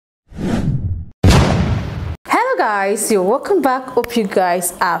guys, you're welcome back. Hope you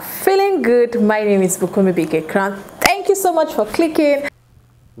guys are feeling good. My name is Bukunmi Bigekran. Thank you so much for clicking.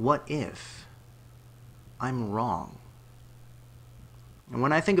 What if I'm wrong? And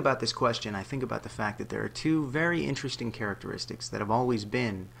when I think about this question, I think about the fact that there are two very interesting characteristics that have always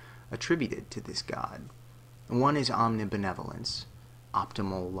been attributed to this God. One is omnibenevolence,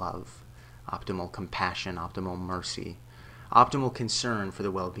 optimal love, optimal compassion, optimal mercy, optimal concern for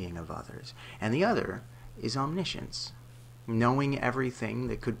the well-being of others. And the other is omniscience, knowing everything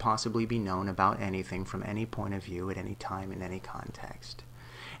that could possibly be known about anything from any point of view at any time in any context.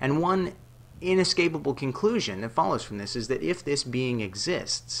 And one inescapable conclusion that follows from this is that if this being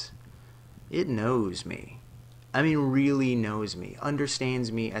exists, it knows me. I mean, really knows me,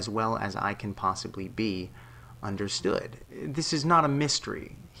 understands me as well as I can possibly be understood. This is not a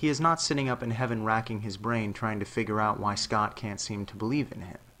mystery. He is not sitting up in heaven racking his brain trying to figure out why Scott can't seem to believe in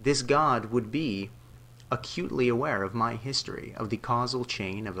him. This God would be acutely aware of my history, of the causal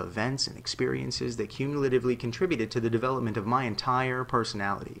chain of events and experiences that cumulatively contributed to the development of my entire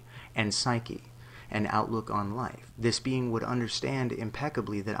personality and psyche and outlook on life. This being would understand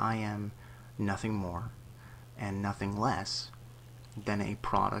impeccably that I am nothing more and nothing less than a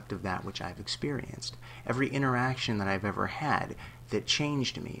product of that which I've experienced. Every interaction that I've ever had that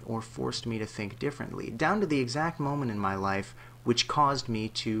changed me or forced me to think differently, down to the exact moment in my life which caused me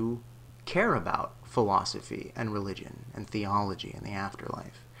to care about philosophy and religion and theology and the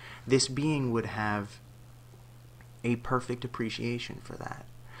afterlife. This being would have a perfect appreciation for that.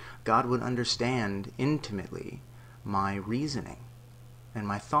 God would understand intimately my reasoning and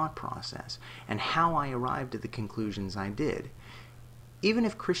my thought process and how I arrived at the conclusions I did. Even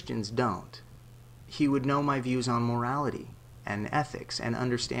if Christians don't, he would know my views on morality and ethics and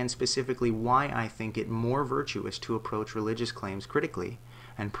understand specifically why I think it more virtuous to approach religious claims critically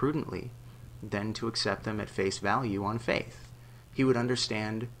and prudently than to accept them at face value on faith. He would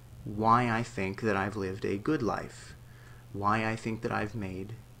understand why I think that I've lived a good life, why I think that I've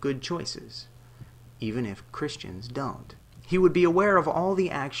made good choices, even if Christians don't. He would be aware of all the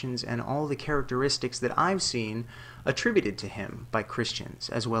actions and all the characteristics that I've seen attributed to him by Christians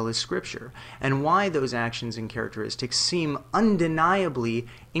as well as Scripture, and why those actions and characteristics seem undeniably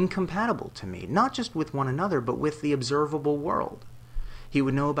incompatible to me, not just with one another, but with the observable world. He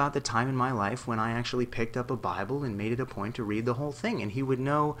would know about the time in my life when I actually picked up a Bible and made it a point to read the whole thing, and he would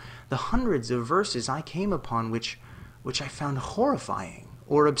know the hundreds of verses I came upon which I found horrifying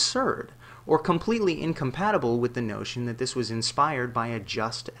or absurd, or completely incompatible with the notion that this was inspired by a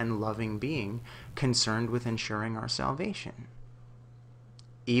just and loving being concerned with ensuring our salvation,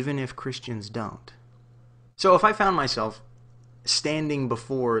 even if Christians don't. So if I found myself standing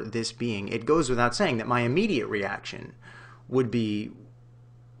before this being, it goes without saying that my immediate reaction would be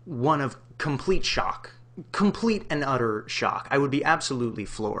one of complete shock, complete and utter shock. I would be absolutely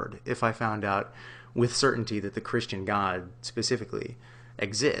floored if I found out with certainty that the Christian God specifically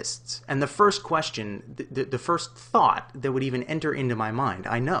exists. And the first question, the first thought that would even enter into my mind,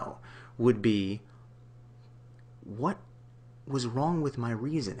 I know, would be, what was wrong with my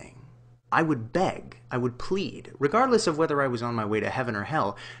reasoning? I would beg, I would plead, regardless of whether I was on my way to heaven or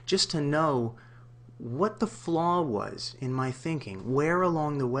hell, just to know what the flaw was in my thinking, where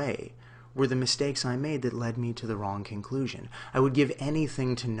along the way were the mistakes I made that led me to the wrong conclusion. I would give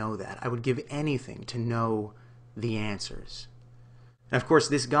anything to know that. I would give anything to know the answers. And of course,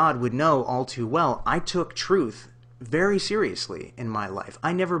 this God would know all too well I took truth very seriously in my life.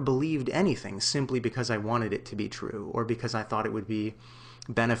 I never believed anything simply because I wanted it to be true or because I thought it would be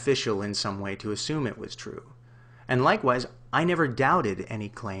beneficial in some way to assume it was true. And likewise, I never doubted any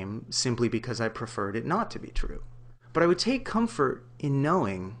claim simply because I preferred it not to be true. But I would take comfort in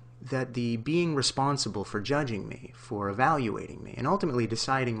knowing that the being responsible for judging me, for evaluating me, and ultimately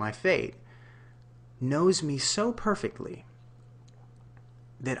deciding my fate, knows me so perfectly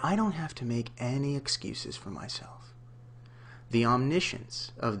that I don't have to make any excuses for myself. The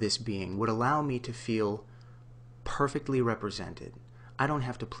omniscience of this being would allow me to feel perfectly represented. I don't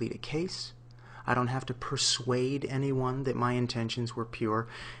have to plead a case. I don't have to persuade anyone that my intentions were pure.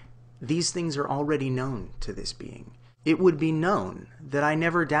 These things are already known to this being. It would be known that I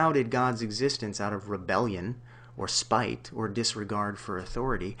never doubted God's existence out of rebellion or spite or disregard for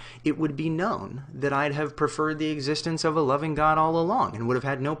authority. It would be known that I'd have preferred the existence of a loving God all along and would have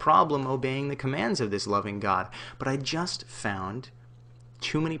had no problem obeying the commands of this loving God. But I just found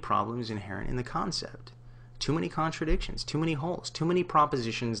too many problems inherent in the concept. Too many contradictions, too many holes, too many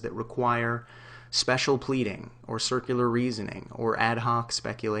propositions that require special pleading or circular reasoning or ad hoc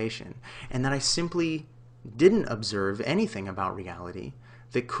speculation, and that I simply didn't observe anything about reality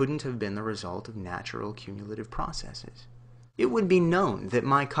that couldn't have been the result of natural cumulative processes. It would be known that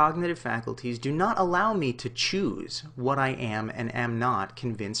my cognitive faculties do not allow me to choose what I am and am not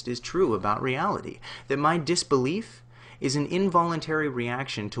convinced is true about reality, that my disbelief is an involuntary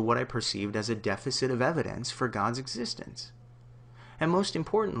reaction to what I perceived as a deficit of evidence for God's existence. And most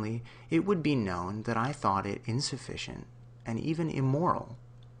importantly, it would be known that I thought it insufficient and even immoral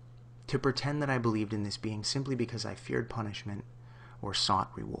to pretend that I believed in this being simply because I feared punishment or sought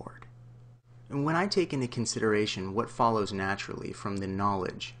reward. And when I take into consideration what follows naturally from the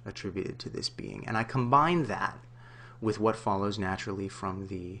knowledge attributed to this being, and I combine that with what follows naturally from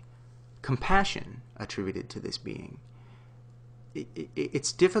the compassion attributed to this being,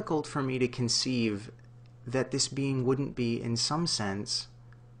 it's difficult for me to conceive that this being wouldn't be, in some sense,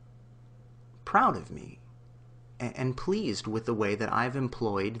 proud of me and pleased with the way that I've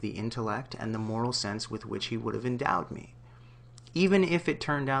employed the intellect and the moral sense with which he would have endowed me, even if it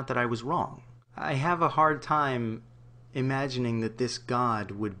turned out that I was wrong. I have a hard time imagining that this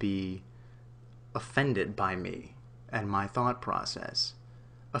God would be offended by me and my thought process,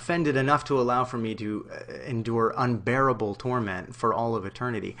 offended enough to allow for me to endure unbearable torment for all of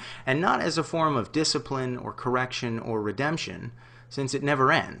eternity, and not as a form of discipline or correction or redemption, since it never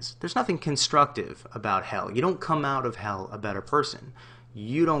ends. There's nothing constructive about hell. You don't come out of hell a better person.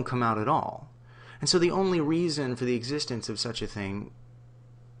 You don't come out at all. And so the only reason for the existence of such a thing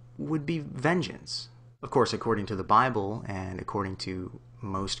would be vengeance. Of course, according to the Bible and according to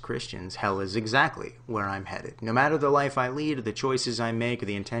most Christians, hell is exactly where I'm headed. No matter the life I lead, or the choices I make, or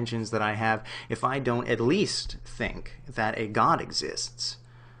the intentions that I have, if I don't at least think that a God exists,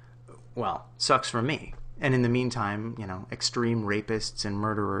 well, sucks for me. And in the meantime, extreme rapists and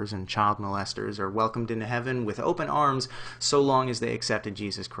murderers and child molesters are welcomed into heaven with open arms so long as they accepted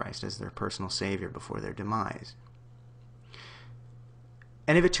Jesus Christ as their personal Savior before their demise.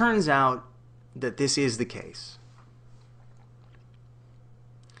 And if it turns out that this is the case,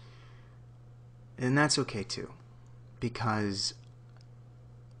 then that's okay too, because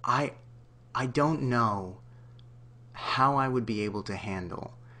I don't know how I would be able to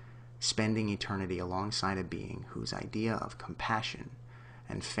handle spending eternity alongside a being whose idea of compassion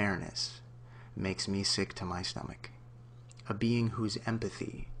and fairness makes me sick to my stomach, a being whose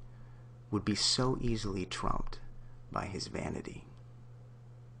empathy would be so easily trumped by his vanity.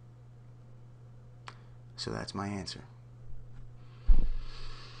 So that's my answer.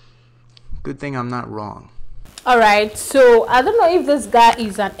 Good thing I'm not wrong. Alright, so I don't know if this guy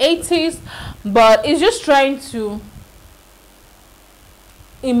is an atheist, but he's just trying to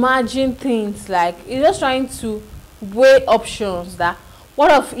imagine things, like he's just trying to weigh options. That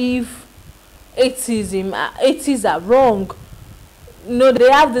what if atheists are wrong?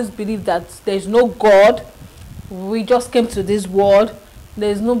 They have this belief that there's no God, we just came to this world,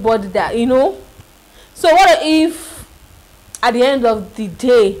 there's nobody that, So what if at the end of the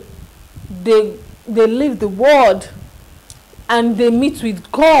day they leave the world and they meet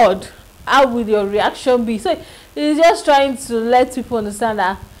with God? How will your reaction be? So he's just trying to let people understand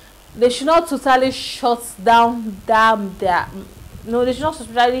that they should not totally shut down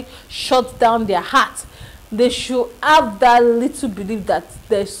their heart. They should have that little belief that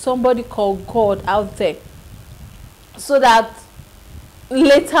there's somebody called God out there, so that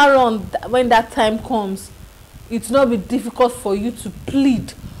later on, when that time comes, it's not be difficult for you to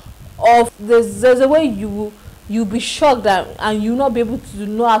plead. Or there's a way you'll be shocked and you'll not be able to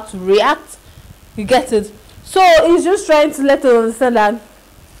know how to react. You get it? So he's just trying to let us understand that,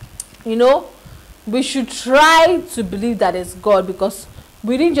 we should try to believe that it's God, because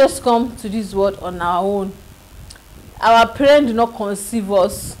we didn't just come to this world on our own. Our parents did not conceive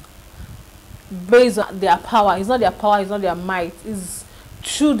us based on their power. It's not their power, it's not their might. It's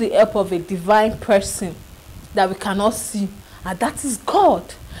through the help of a divine person that we cannot see, and that is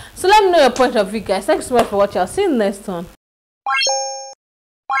God. So let me know your point of view, guys. Thanks so much for watching. I'll see you next time.